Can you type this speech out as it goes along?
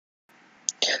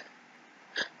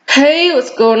Hey,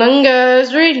 what's going on,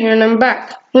 guys? Reed here, and I'm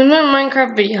back with another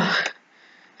Minecraft video.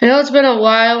 I know it's been a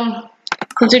while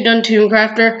since we've done Tomb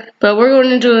Crafter, but we're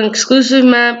going into an exclusive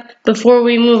map before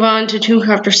we move on to Tomb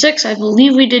Crafter 6. I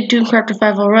believe we did Tomb Crafter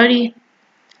 5 already.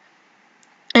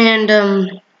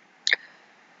 And,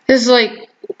 this is like,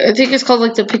 I think it's called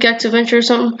like the Pickaxe Adventure or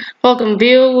something. Welcome.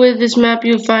 Video with this map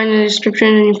you'll find in the description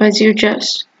and you find your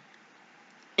chest.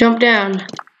 Jump down.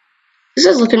 This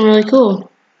is looking really cool.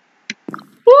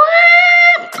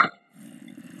 What?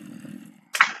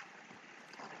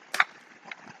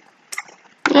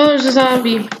 Oh, there's a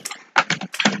zombie.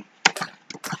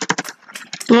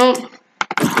 Nope.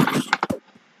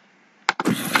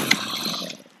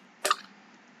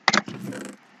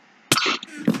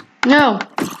 No.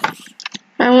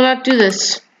 I will not do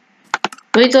this.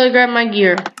 Wait till I grab my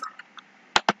gear.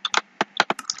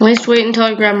 At least wait until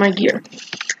I grab my gear.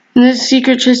 In this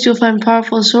secret chest you'll find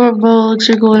powerful sword, bow,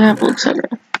 elixir, golden apple, etc.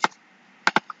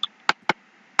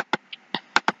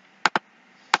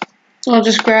 I'll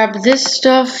just grab this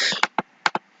stuff.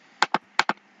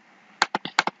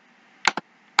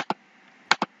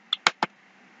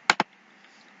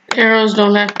 Arrows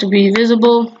don't have to be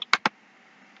visible.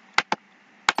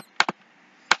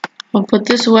 I'll put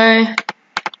this away.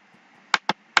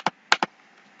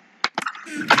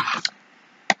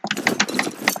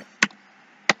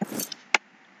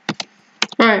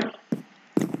 Alright.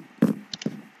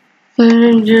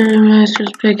 Legendary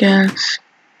Master's Pickaxe.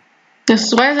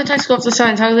 Why does the text go off the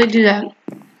signs? How do they do that?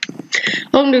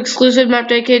 Welcome to exclusive map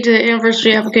dedicated to the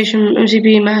anniversary application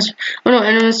MCP Master. Oh no,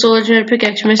 enemies stole legendary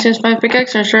pickaxe. Missing spine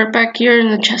pickaxe and a shirt back here in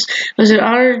the chest. It was an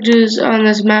honor to do this on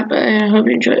this map and I hope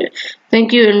you enjoy it.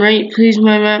 Thank you and rate please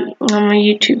my map on my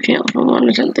YouTube channel from 1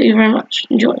 to 10. Thank you very much.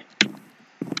 Enjoy.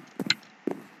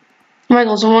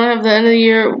 Michael, so I want to have the end of the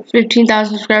year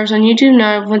 15,000 subscribers on YouTube.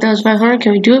 Now I have 1,500.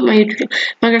 Can we do it? My YouTube channel.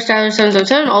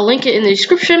 Minecraft777. I'll link it in the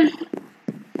description.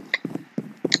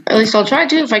 At least I'll try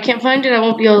to. If I can't find it, I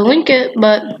won't be able to link it,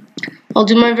 but I'll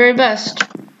do my very best.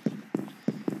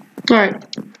 Alright.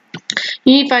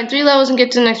 You need to find 3 levels and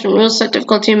get to the next one. We'll set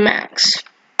difficulty max.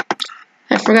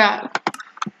 I forgot.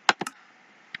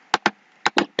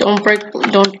 Don't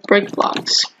break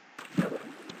blocks.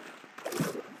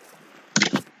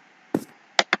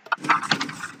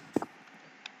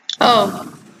 Oh.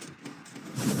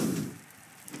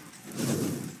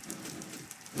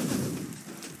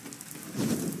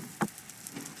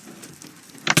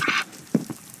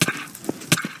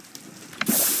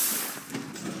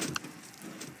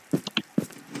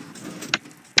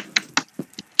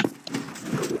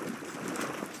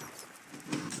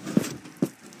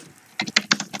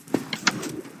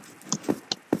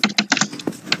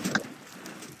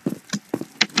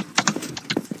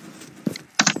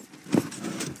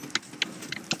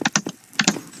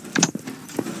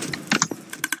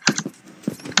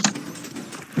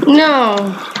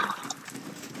 No.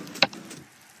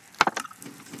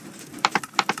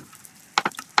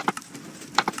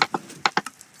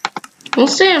 I'm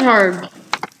staying hard.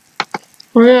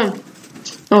 We're gonna.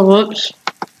 Oh, whoops.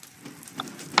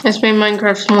 I just made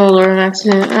Minecraft smaller on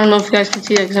accident. I don't know if you guys can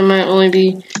see that because I might only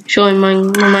be showing my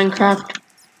Minecraft.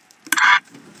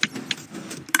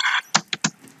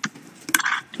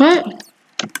 What?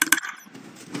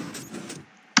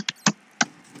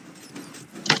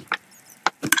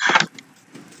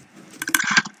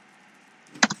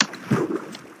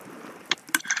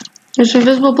 There's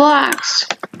invisible blocks.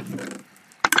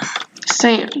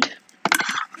 Sand.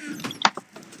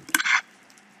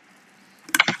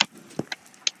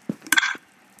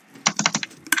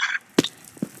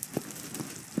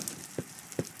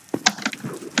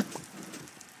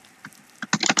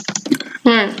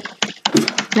 Alright.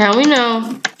 Now we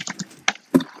know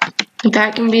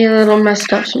that can be a little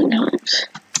messed up sometimes.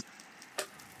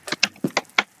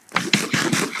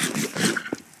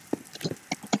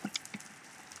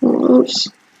 Oops.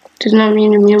 Does not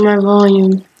mean to mute my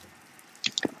volume.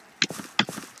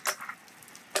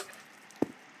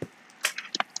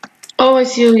 Oh, I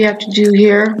see what we have to do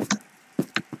here.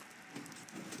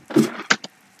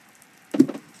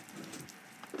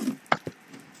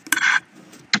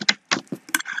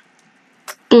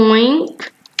 Boink.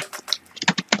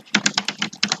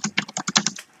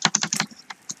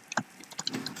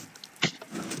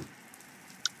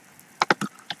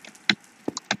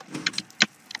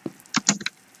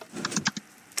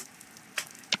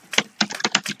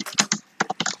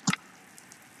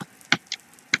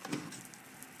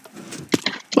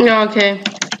 No, okay.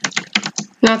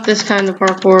 Not this kind of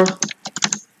parkour.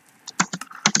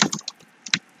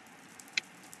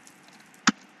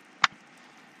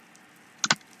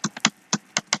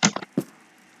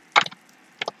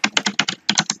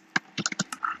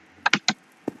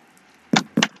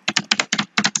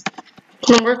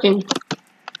 not working.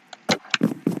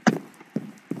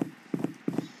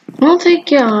 I'll take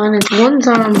you on. It's one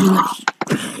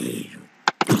zombie.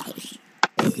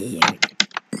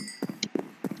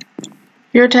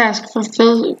 Your task: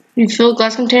 you fill a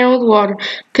glass container with water.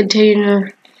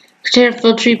 Container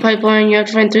filled tree pipeline. You have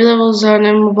to find 3 levels on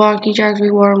emerald block. Each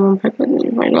activate water in one pipeline. Then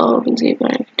you find all open escape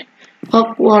line.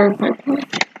 Help water pipeline.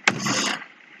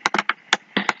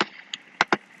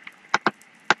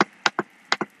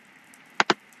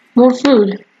 More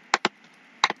food.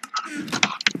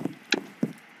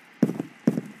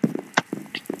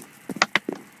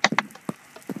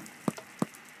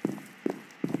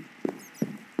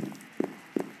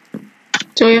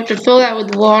 So we have to fill that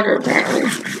with water, apparently.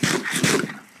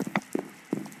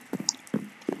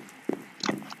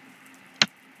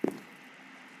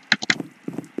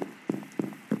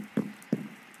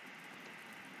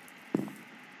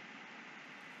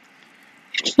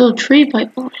 Fill a tree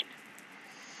pipeline.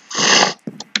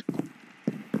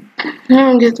 I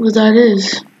don't get what that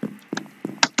is.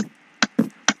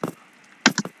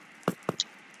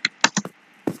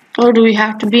 Oh, do we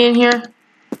have to be in here?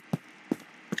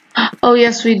 Oh,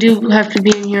 yes, we do have to be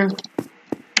in here.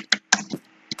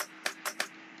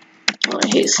 Oh, I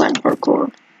hate slime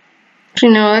parkour.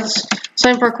 Actually, no,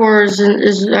 slime parkour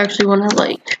is actually one I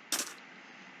like.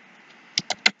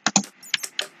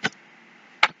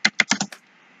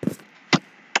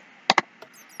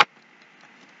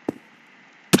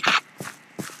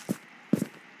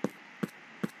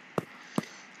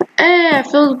 Hey, I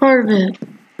filled a part of it.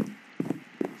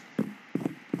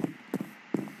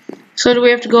 So do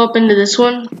we have to go up into this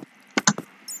one?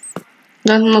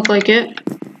 Doesn't look like it.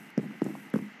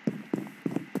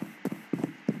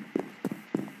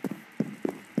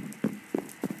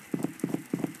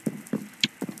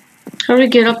 How do we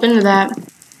get up into that?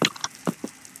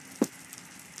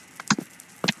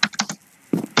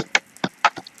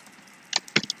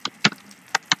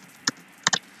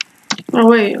 Oh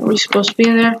wait, are we supposed to be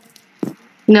in there?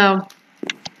 No.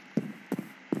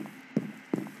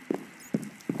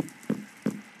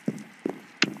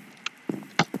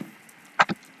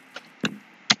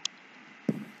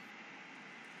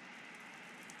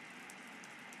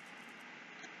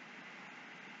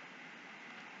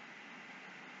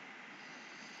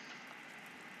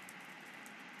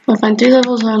 I'll find 3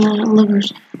 levels on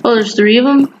livers. Oh, there's 3 of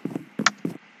them?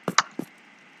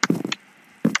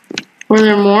 Were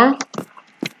there more?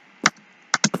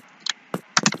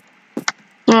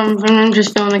 I'm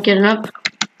just feeling like getting up.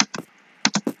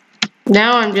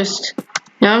 Now I'm just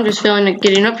feeling like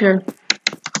getting up here.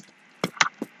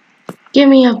 Get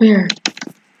me up here.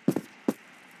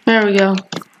 There we go.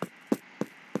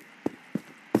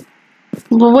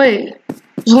 But wait,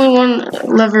 there's only one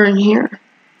lever in here.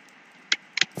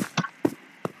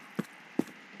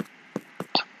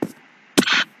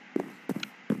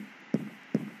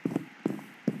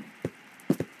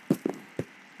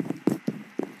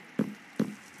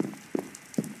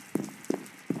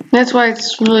 That's why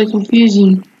it's really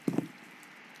confusing.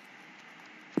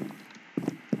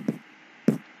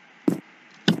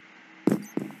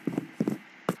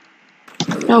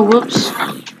 Oh, whoops.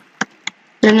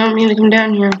 Did not mean to come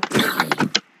down here.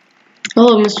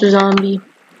 Hello, Mr. Zombie.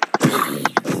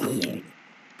 I'm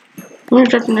gonna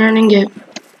drop an iron ingot.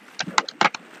 I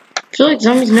feel like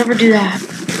zombies never do that.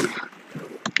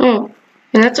 Oh,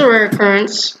 and that's a rare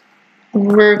occurrence. A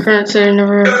rare occurrence that I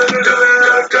never...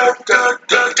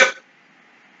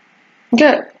 I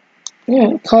got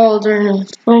a call during a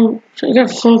phone... I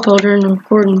got a phone call during the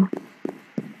recording.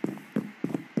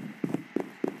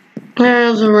 That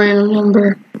was a random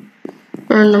number.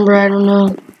 Or a number I don't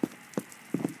know.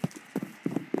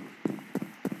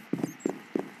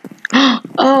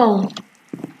 Oh!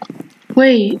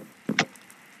 Wait.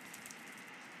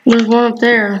 There's one up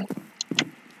there.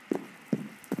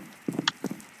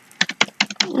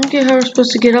 I don't get how we're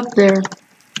supposed to get up there.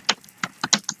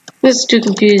 This is too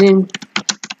confusing.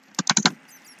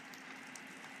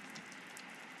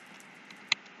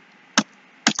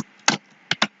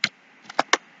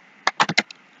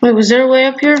 Wait, was there a way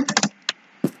up here?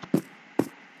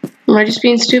 Am I just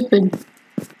being stupid?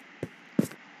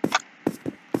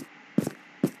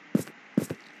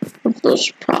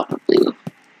 There's probably...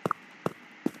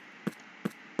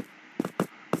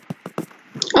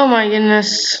 Oh my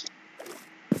goodness.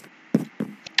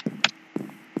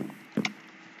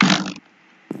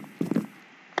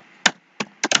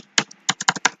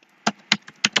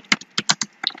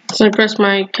 So I press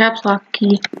my caps lock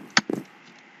key.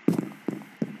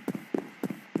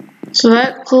 So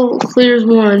that clears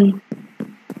one.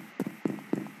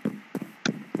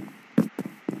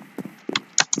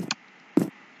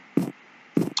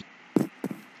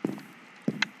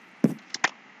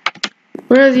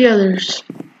 are the others?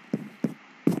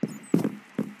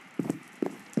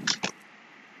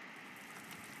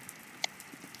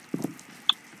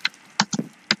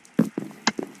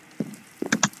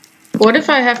 What if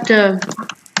I have to...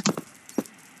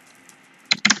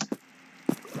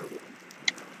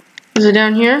 Is it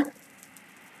down here?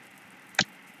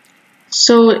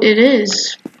 So it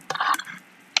is.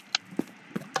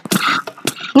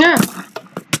 Yeah.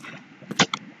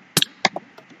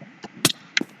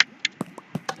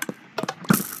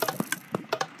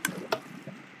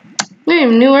 Hey,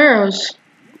 new arrows.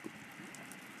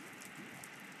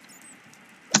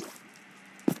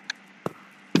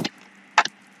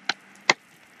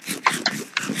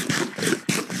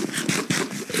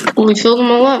 We filled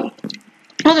them all up.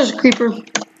 Oh, there's a creeper.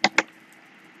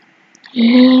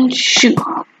 And shoot.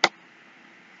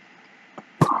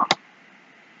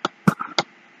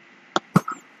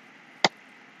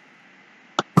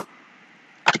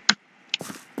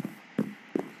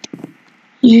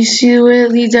 You see the way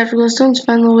it leads after glowstones?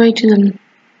 Find the way to them.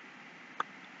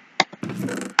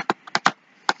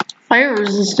 Fire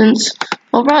resistance.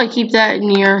 I'll probably keep that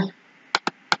near.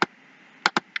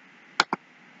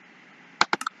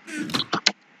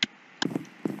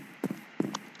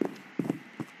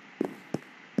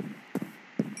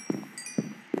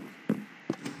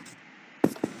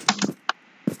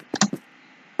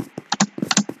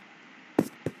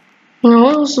 Now,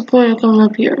 what was the point of coming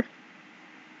up here?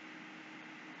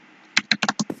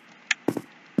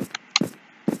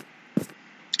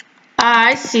 Ah,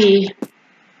 I see.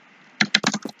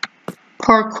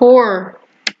 Parkour.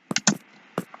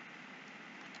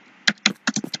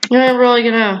 You're not really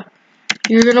gonna...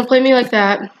 You're gonna play me like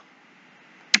that.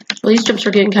 Well, these jumps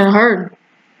are getting kind of hard.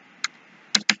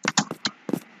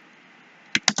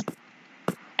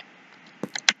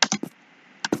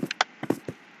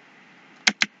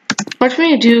 Watch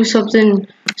me do something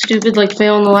stupid like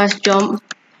fail on the last jump.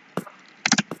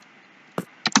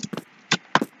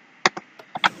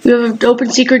 We have an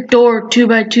open secret door, 2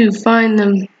 by 2. Find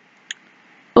them.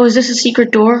 Oh, is this a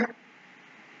secret door?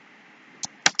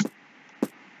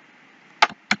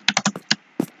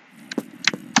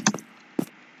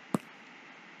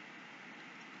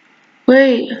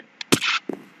 Wait.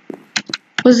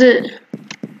 Was it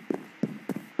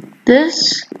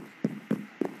this?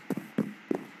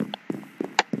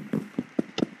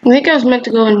 I think I was meant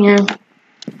to go in here.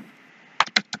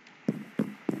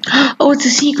 Oh, it's a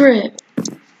secret.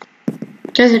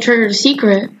 Guys, I triggered a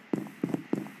secret.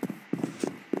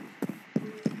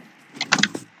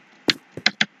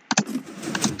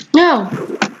 No.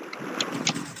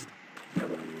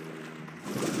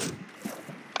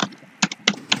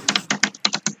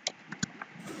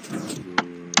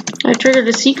 I triggered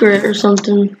a secret or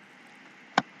something.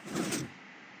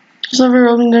 Just never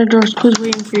opened their doors. Quiz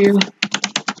waiting for you.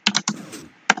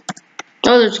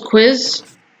 Oh, there's a quiz?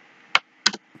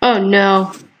 Oh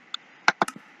no.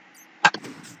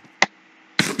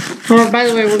 Oh, by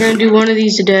the way, we're gonna do one of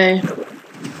these today.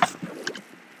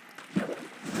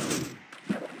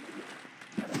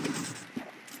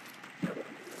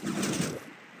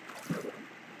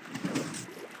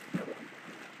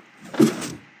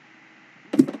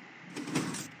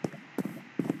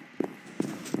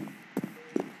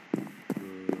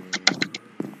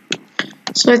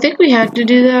 So I think we had to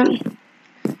do that.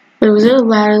 But was there a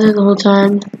ladder there the whole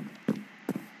time?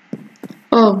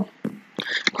 Oh.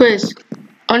 Quiz.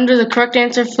 Under the correct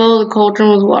answer, fill the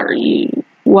cauldron with water.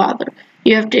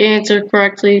 You have to answer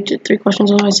correctly to 3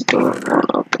 questions, otherwise the door won't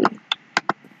open.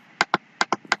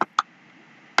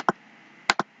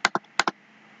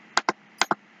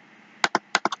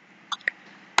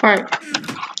 Alright.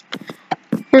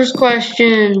 First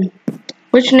question.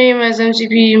 Which name has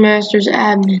MCP Master's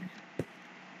admin?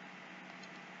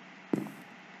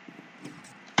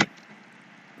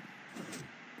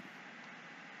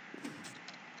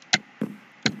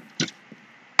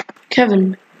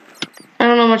 Kevin. I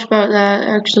don't know much about that,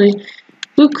 actually.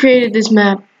 Who created this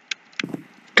map?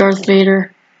 Darth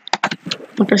Vader.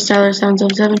 Empress Tyler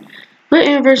 777. What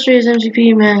anniversary is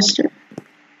MCP Master?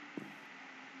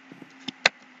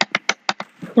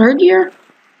 3rd year?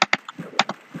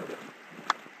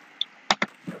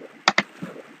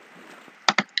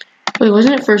 Wait,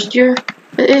 wasn't it 1st year?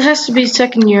 It has to be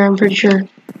 2nd year, I'm pretty sure.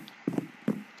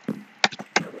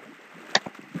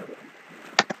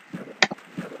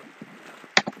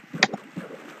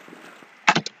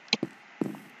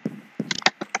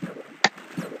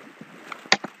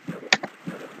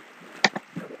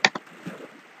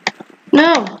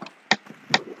 No!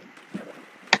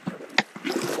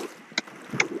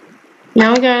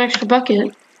 Now we got an extra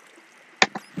bucket.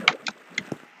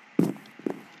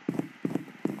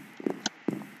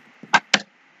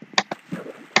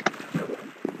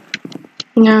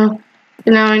 Now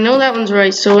I know that one's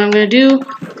right, so what I'm gonna do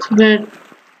is I'm gonna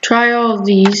try all of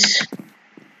these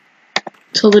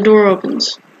till the door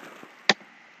opens.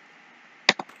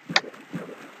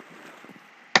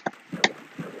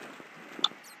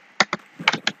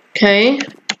 Okay.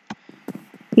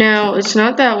 Now it's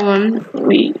not that one.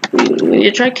 We need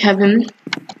to try Kevin.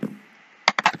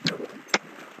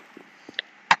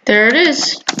 There it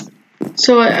is.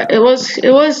 So I only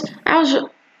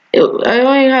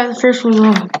got the first one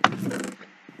wrong.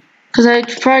 Because I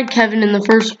tried Kevin in the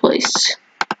first place.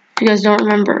 If you guys don't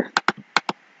remember.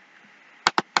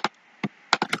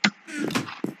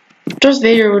 Darth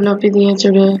Vader would not be the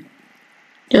answer to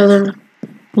the other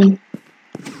one.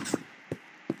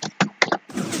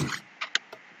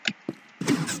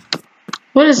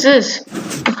 What is this?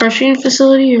 A crushing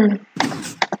facility or?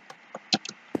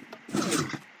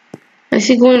 I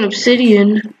see glowing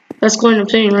obsidian. That's glowing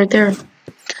obsidian right there.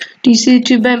 Do you see the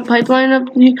two bent pipeline up?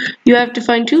 You have to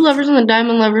find two levers on the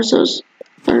diamond levers. Those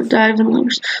have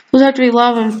to be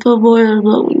lava and fill boiler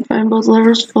below. When you find both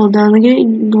levers, fall down the gate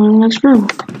and you can go to the next room.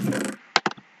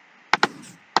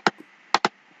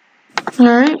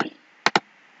 Alright.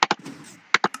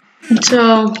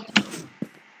 So,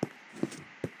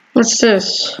 what's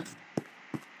this?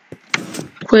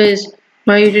 Quiz,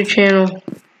 my YouTube channel.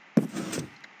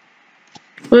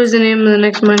 What is the name of the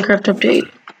next Minecraft update?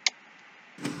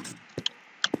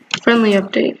 Friendly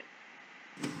update.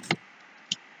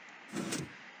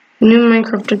 New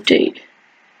Minecraft update.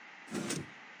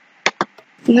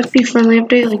 Wouldn't that be friendly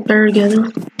update, like better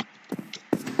together?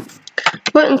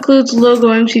 What includes logo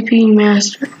MCP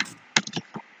master?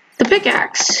 The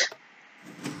pickaxe.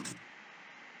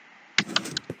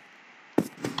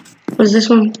 What is this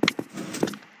one?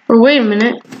 Or wait a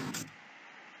minute.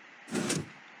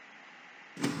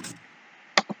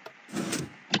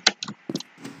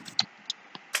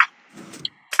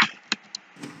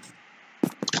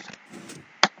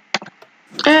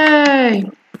 Hey!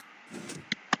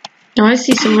 Now I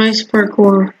see some nice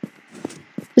parkour.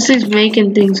 This thing's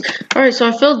making things. Alright, so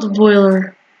I filled the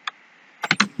boiler.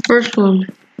 First one.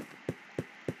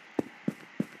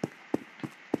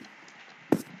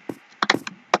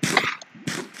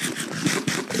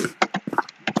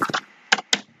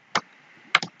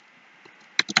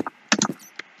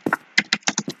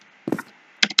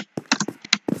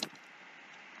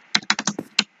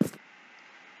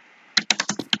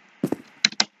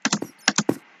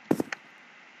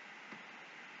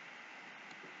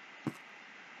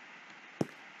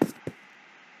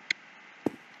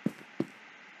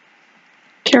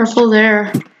 Careful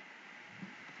there.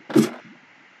 I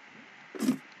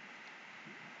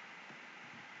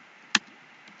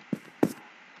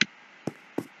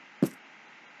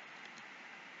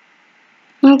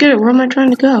don't get it. Where am I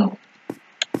trying to go?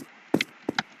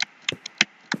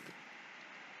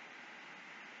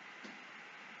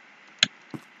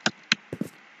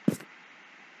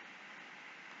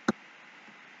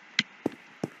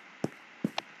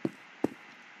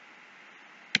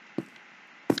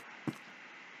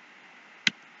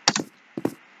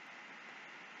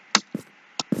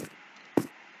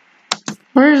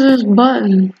 Where's this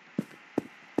button?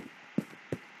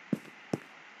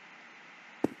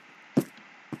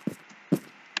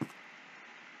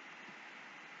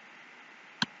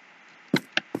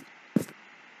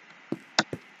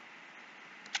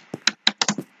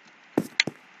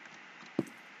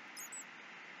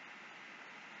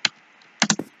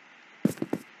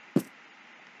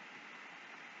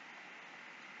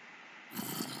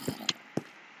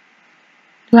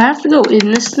 Do I have to go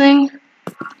in this thing?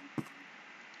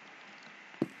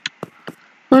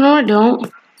 Oh no, I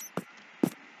don't.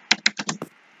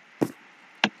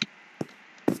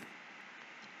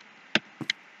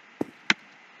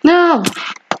 No!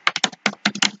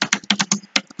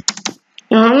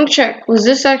 Now I'm gonna check. Was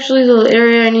this actually the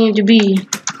area I needed to be?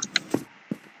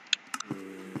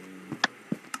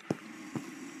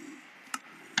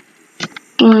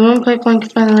 Only one pipeline can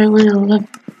find the right way to the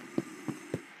left.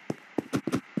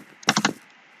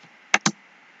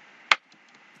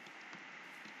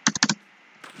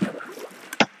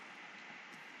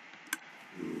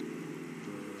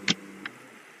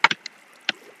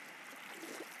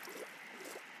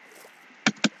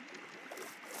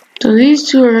 So these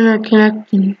two are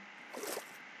interconnected.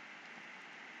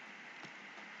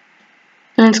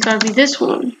 And it's gotta be this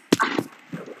one.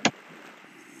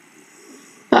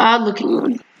 The odd looking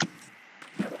one.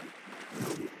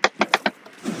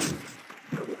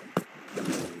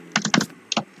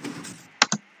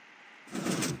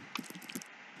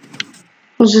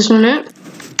 Was this one it?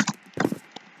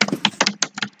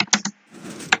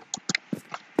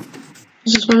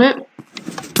 Is this one it?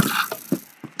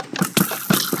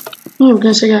 Oh, I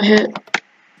guess I got hit.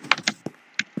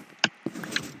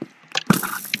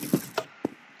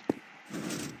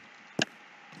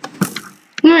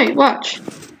 Wait, watch.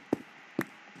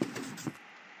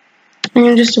 I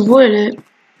can just avoid it.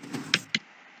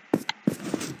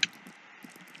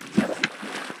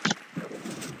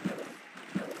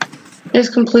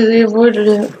 Just completely avoided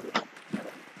it.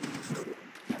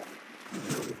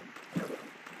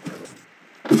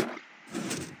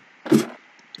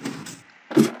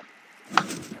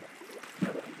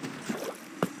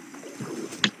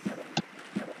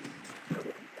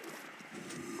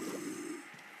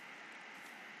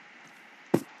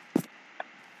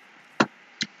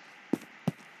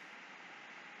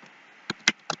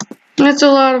 That's a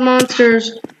lot of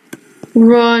monsters.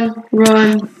 Run,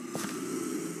 run.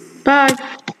 Bye.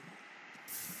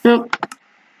 Nope.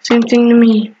 Same thing to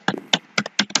me.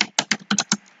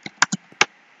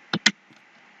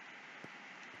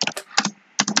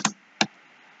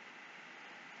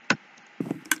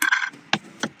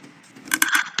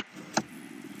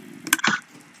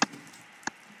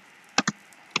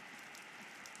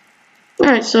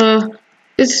 Alright, so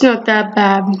it's not that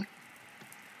bad.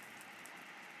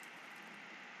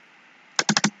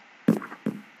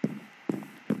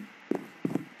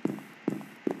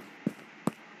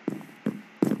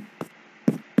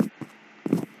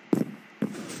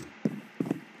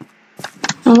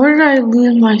 Now, where did I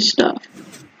leave my stuff?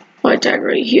 White tag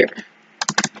right here.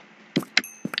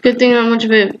 Good thing not much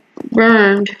of it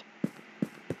burned.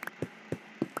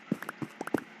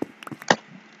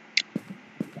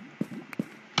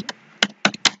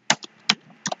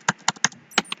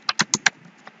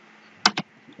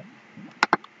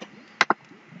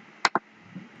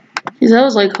 Because that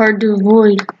was like hard to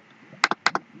avoid.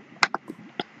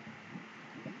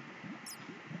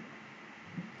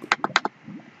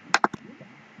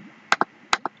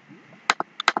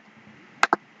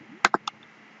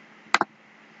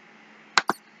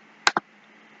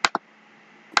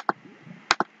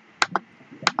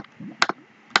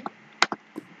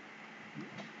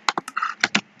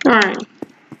 Alright.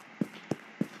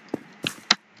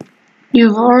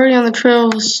 You've already on the trail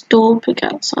of a stole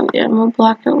pickaxe. On the emerald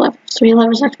block there left 3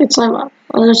 levers activate slime up.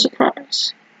 Other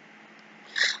surprise.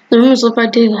 The room is lit by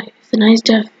daylight. If the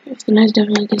night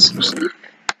definitely gets some sleep.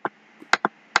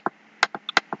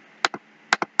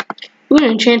 Ooh, an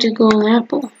enchanted golden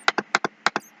apple.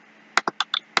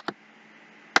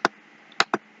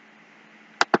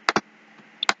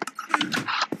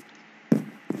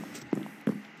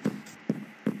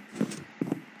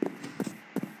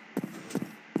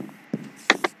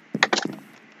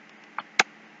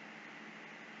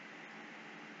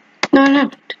 No, I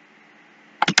haven't.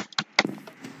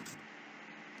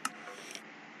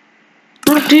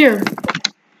 Oh dear.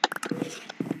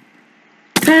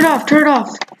 Turn it off, turn it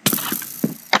off.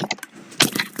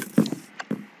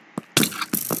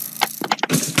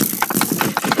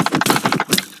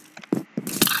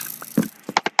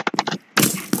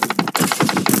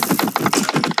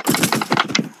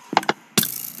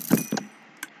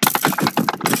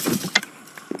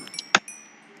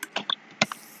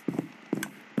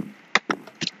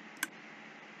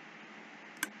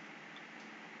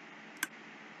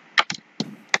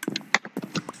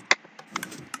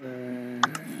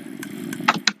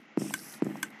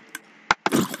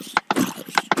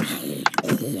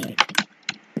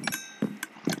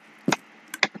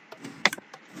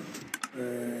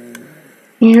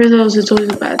 You hear those, it's always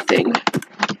a bad thing.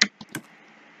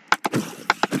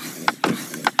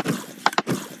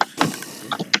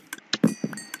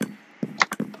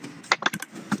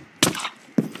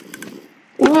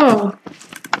 Whoa.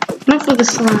 Enough of the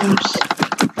slimes.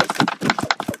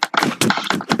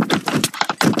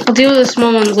 I'll deal with the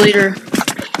small ones later.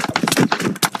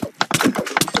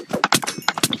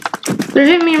 They're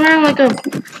hitting me around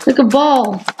like a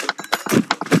ball.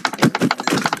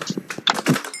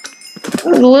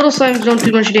 The little slimes don't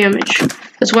do much damage.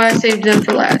 That's why I saved them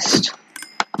for last.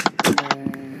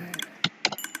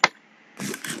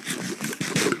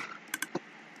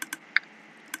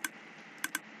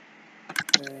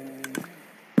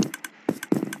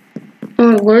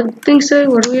 Oh, what did things say?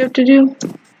 What do we have to do?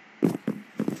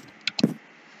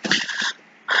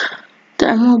 The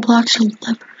emerald blocks and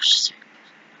levers.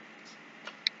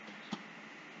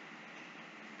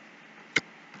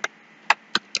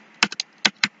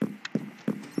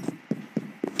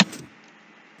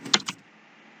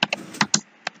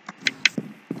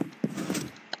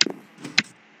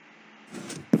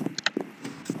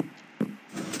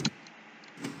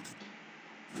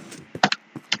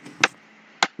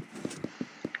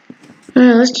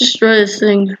 Alright, let's destroy this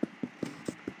thing.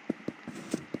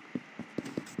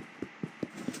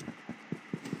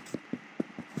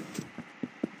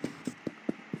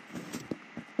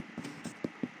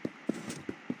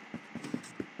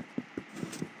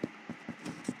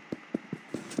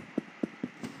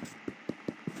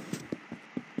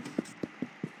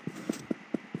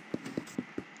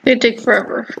 It'd take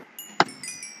forever.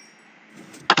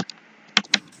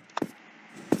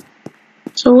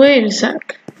 So wait a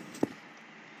sec.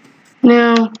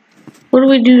 Now, what do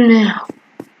we do now?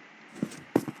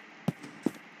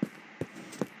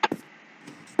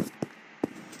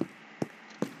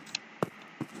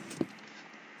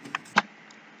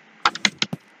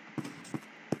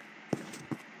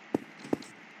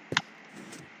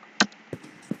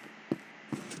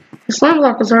 The slime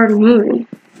block is already moving.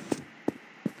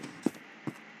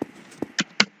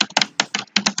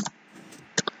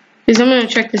 Because I'm gonna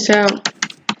check this out.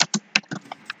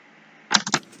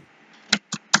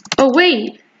 Oh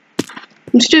wait!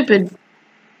 I'm stupid.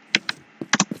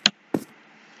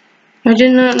 I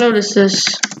did not notice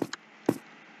this.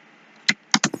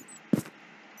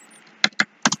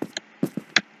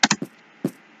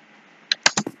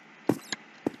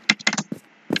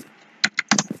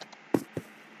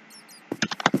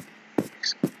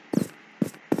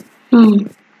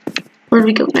 Where do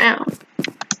we go now?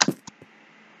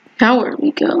 Now where do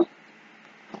we go?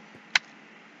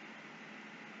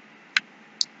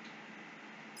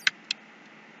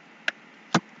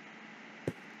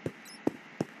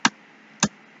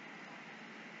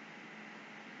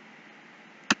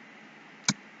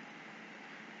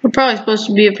 We're probably supposed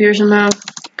to be up here somehow.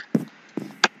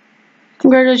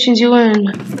 Congratulations, you win.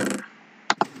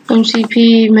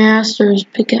 MCP Masters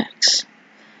Pickaxe.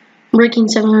 Breaking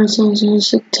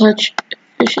 776 touch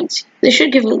efficiency. They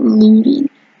should give it looting.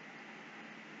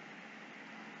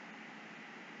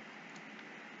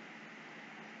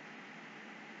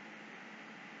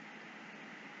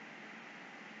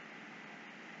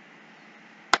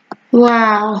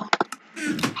 Wow.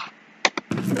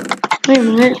 Wait a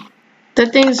minute.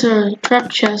 That thing's a trap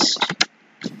chest.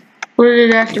 What did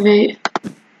it activate?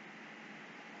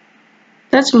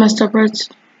 That's messed up, right?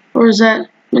 Or is that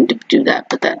meant to do that?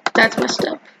 But that's messed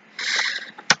up.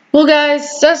 Well,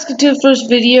 guys, that's the first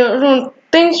video. Everyone,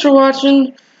 thanks for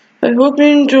watching. I hope you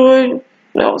enjoyed.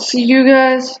 And I'll see you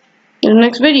guys in the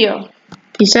next video.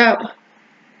 Peace out.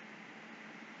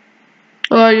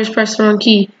 Oh, I just pressed the wrong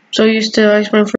key. So used to ice